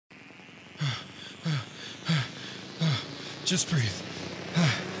Just breathe.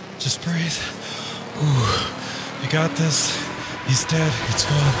 Just breathe. Ooh, you got this. He's dead. It's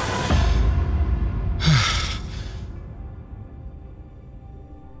gone.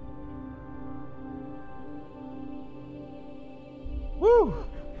 Woo!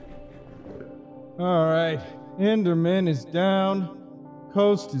 All right, Enderman is down.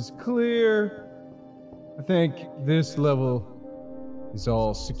 Coast is clear. I think this level is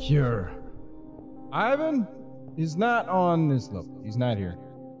all secure. Ivan is not on this level. He's not here.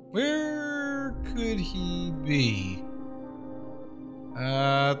 Where could he be?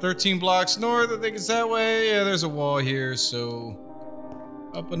 13 blocks north, I think it's that way. Yeah, there's a wall here, so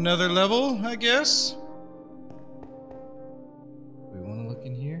up another level, I guess. We want to look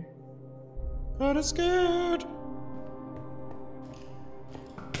in here? Kinda scared.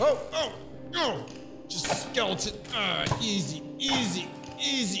 Oh! Just a skeleton. Easy.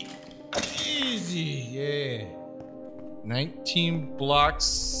 Yeah. 19 blocks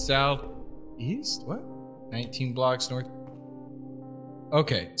southeast? What? 19 blocks north.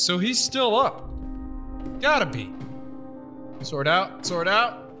 Okay, so he's still up. Gotta be. Sword out.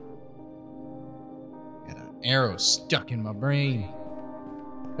 Got an arrow stuck in my brain.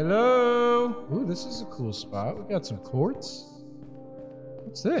 Hello? Ooh, this is a cool spot. We got some quartz.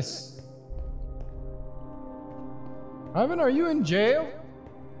 What's this? Ivan, are you in jail?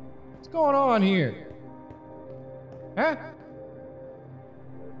 What's going on here? Huh?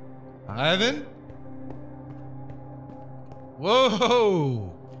 Ivan?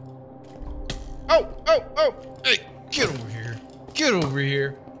 Whoa! Oh! Hey, get over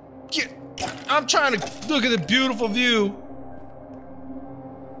here. I'm trying to look at the beautiful view.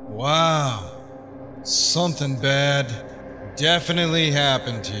 Wow. Something bad definitely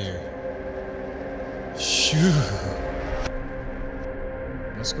happened here. Shoo.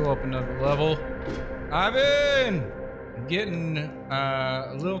 Let's go up another level. Ivan! I'm getting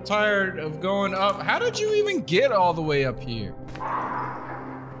a little tired of going up. How did you even get all the way up here?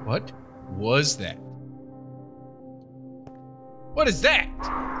 What was that? What is that?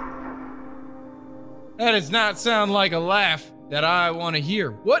 That does not sound like a laugh that I want to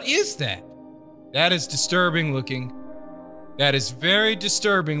hear. What is that? That is disturbing looking. That is very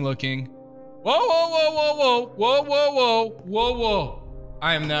disturbing looking. Whoa.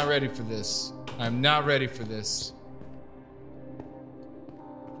 I am not ready for this.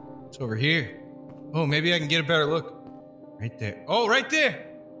 It's over here. Oh, maybe I can get a better look. Right there. Oh, right there.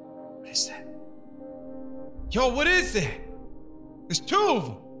 What is that? Yo, what is that? There's two of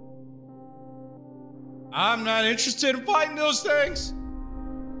them. I'm not interested in fighting those things.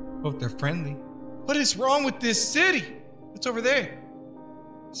 Hope they're friendly. What is wrong with this city? What's over there?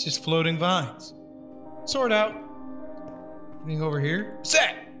 It's just floating vines. Sword out. Anything over here? What's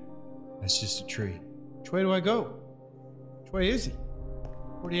that? That's just a tree. Which way do I go? Which way is he?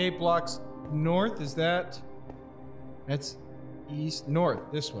 48 blocks north, is that? That's east,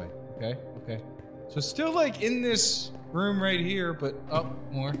 north, this way. Okay. So still like in this room right here, but up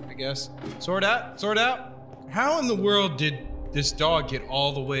more, I guess. Sword out. How in the world did this dog get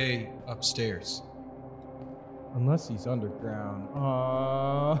all the way upstairs? Unless he's underground.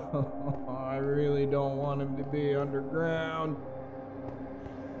 I really don't want him to be underground.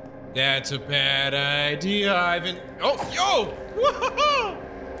 That's a bad idea, Ivan. Oh, yo! Whoa!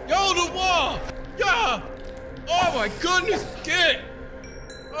 Yo, the wall! Yeah! Oh my goodness! Get it!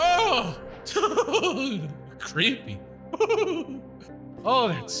 Oh! Creepy. Oh,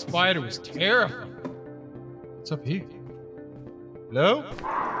 that spider was terrifying. What's up here? Hello?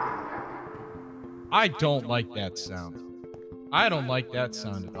 I don't like that sound. I don't like that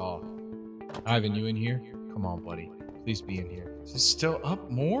sound at all. Ivan, you in here? Come on, buddy. Please be in here. Is this still up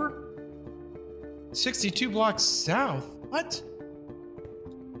more? 62 blocks south? What?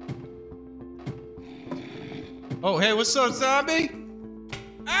 Oh, hey, what's up, zombie?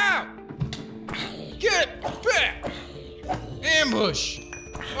 Ow! Get back! Ambush!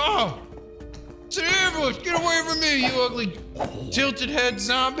 Oh! It's an ambush! Get away from me, you ugly tilted head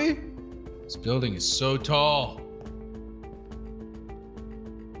zombie! This building is so tall.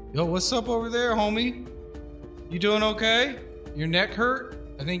 Yo, what's up over there, homie? You doing okay? Your neck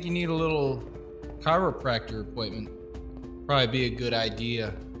hurt? I think you need a little chiropractor appointment. Probably be a good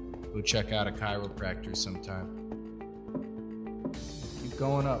idea. Go check out a chiropractor sometime. Keep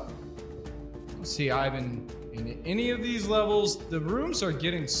going up. Let's see, Ivan, in any of these levels, the rooms are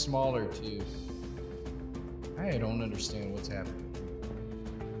getting smaller too. I don't understand what's happening.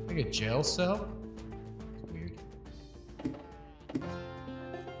 Like a jail cell? It's weird.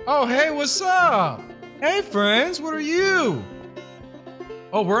 Oh, hey, what's up? Hey, friends, what are you?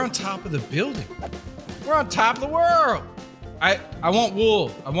 Oh, we're on top of the building. We're on top of the world. I want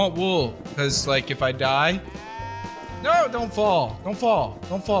wool. I want wool. Because, like, if I die... No, don't fall. Don't fall.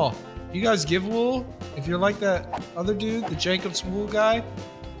 Don't fall. You guys give wool? If you're like that other dude, the Jacob's wool guy?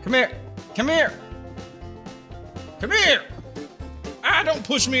 Come here. Come here. Come here. Ah, don't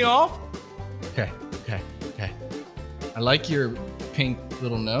push me off. Okay, okay, okay. I like your pink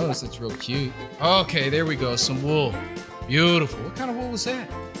little nose. It's real cute. Okay, there we go. Some wool. Beautiful. What kind of wool is that?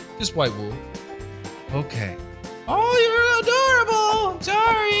 Just white wool. Okay. Oh, you're adorable. I'm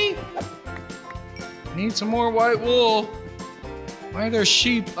sorry. I need some more white wool. Why are there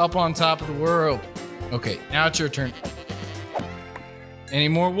sheep up on top of the world? Okay, now it's your turn. Any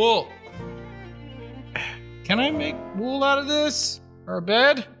more wool? Can I make wool out of this? Or a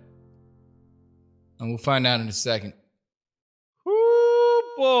bed? And we'll find out in a second. Ooh,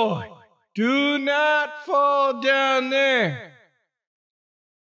 boy. Do not fall down there.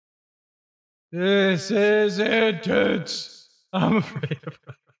 This is intense. I'm afraid of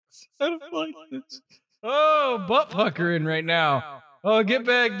this. I don't like this. Oh, butt puckering right now. Oh, get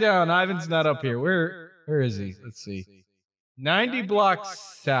back down. Ivan's not up here. Where is he? Let's see. 90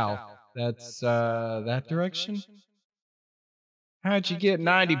 blocks south. That's that direction? How'd you get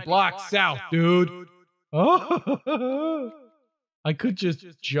 90 blocks south, dude? Oh, I could just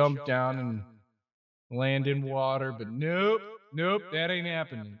jump down and land in water, but nope, nope, that ain't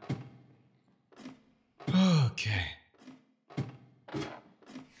happening. Okay.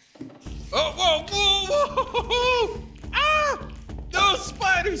 Oh, whoa, whoa, whoa, whoa! Ah! No,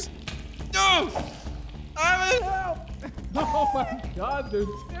 spiders! No! Ivan! Help! Oh my god, they're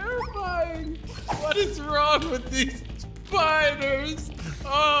terrifying! What is wrong with these spiders?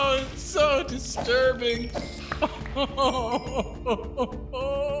 Oh, it's so disturbing.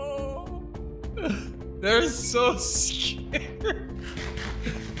 They're so scary.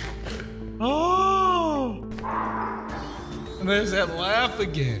 Oh! And there's that laugh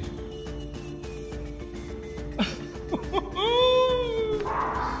again.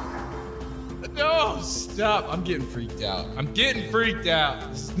 No, stop. I'm getting freaked out. I'm getting freaked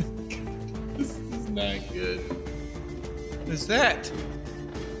out. This is not good. What is that?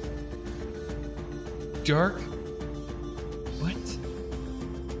 Dark? What?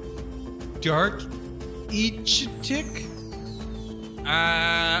 Dark Ichitik?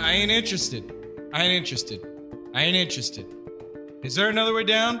 I ain't interested. I ain't interested. I ain't interested. Is there another way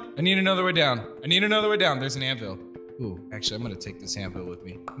down? I need another way down. I need another way down. There's an anvil. Ooh, actually, I'm gonna take this anvil with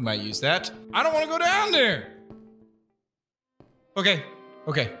me. I might use that. I don't want to go down there. Okay,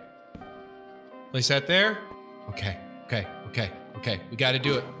 okay. Place that there. Okay, okay, okay, okay. We gotta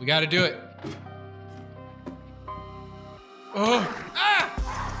do it. We gotta do it. Oh! Ah!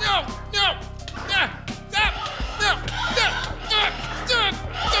 No! No! Ah! Stop! No!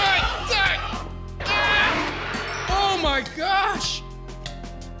 Oh my gosh!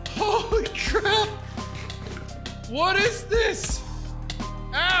 Holy crap! What is this?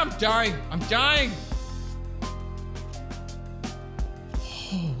 Ah, I'm dying. I'm dying.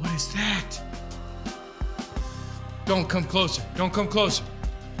 Oh, what is that? Don't come closer. Don't come closer.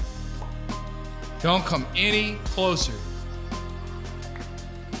 Don't come any closer.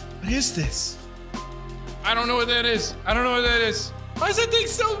 What is this? I don't know what that is. I don't know what that is. Why is that thing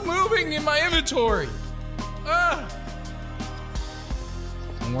still moving in my inventory? Ah!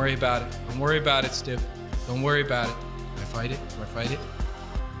 Don't worry about it. Don't worry about it, Stiff. Don't worry about it. Do I fight it? Do I fight it?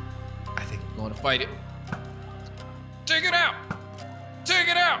 I think I'm going to fight it. Take it out! Take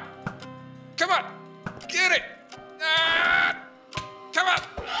it out! Come on! Get it! Ah! Come on!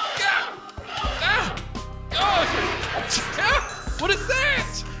 Yeah! Ah! Oh! Ah! What is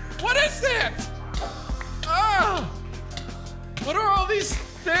that? What is that? Ah! What are all these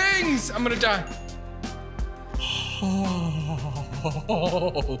things? I'm gonna die. Oh.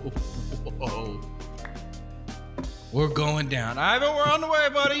 We're going down. Ivan, we're on the way,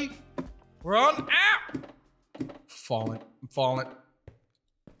 buddy. We're on. Ow! Falling. I'm falling.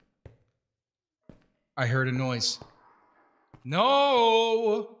 I heard a noise.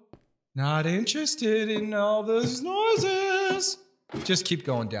 No! Not interested in all those noises. Just keep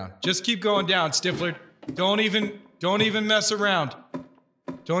going down. Just keep going down, Stifflered. Don't even mess around.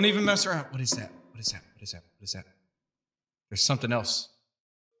 Don't even mess around. What is that? What is that? What is that? What is that? There's something else.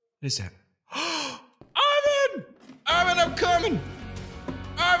 What is that? Ivan! Ivan, I'm coming!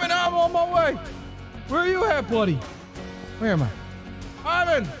 Ivan, I'm on my way! Where are you at, buddy? Where am I?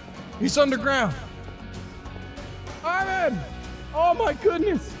 Ivan! He's underground. Ivan! Oh my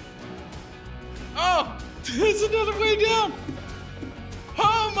goodness! Oh! There's another way down!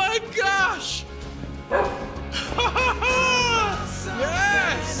 Oh my gosh!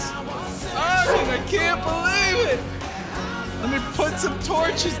 Yes! Ivan, I can't believe it! put some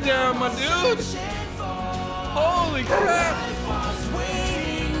torches down, my dude. Holy crap.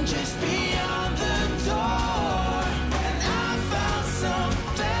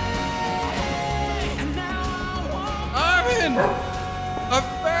 Ivan, I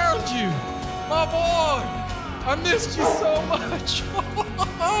found you, my boy. I missed you so much.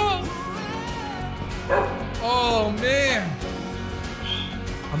 Oh man.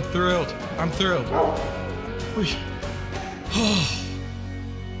 I'm thrilled. I'm thrilled.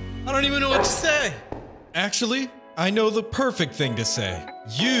 I don't even know what to say. Actually, I know the perfect thing to say.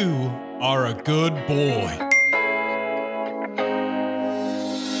 You are a good boy.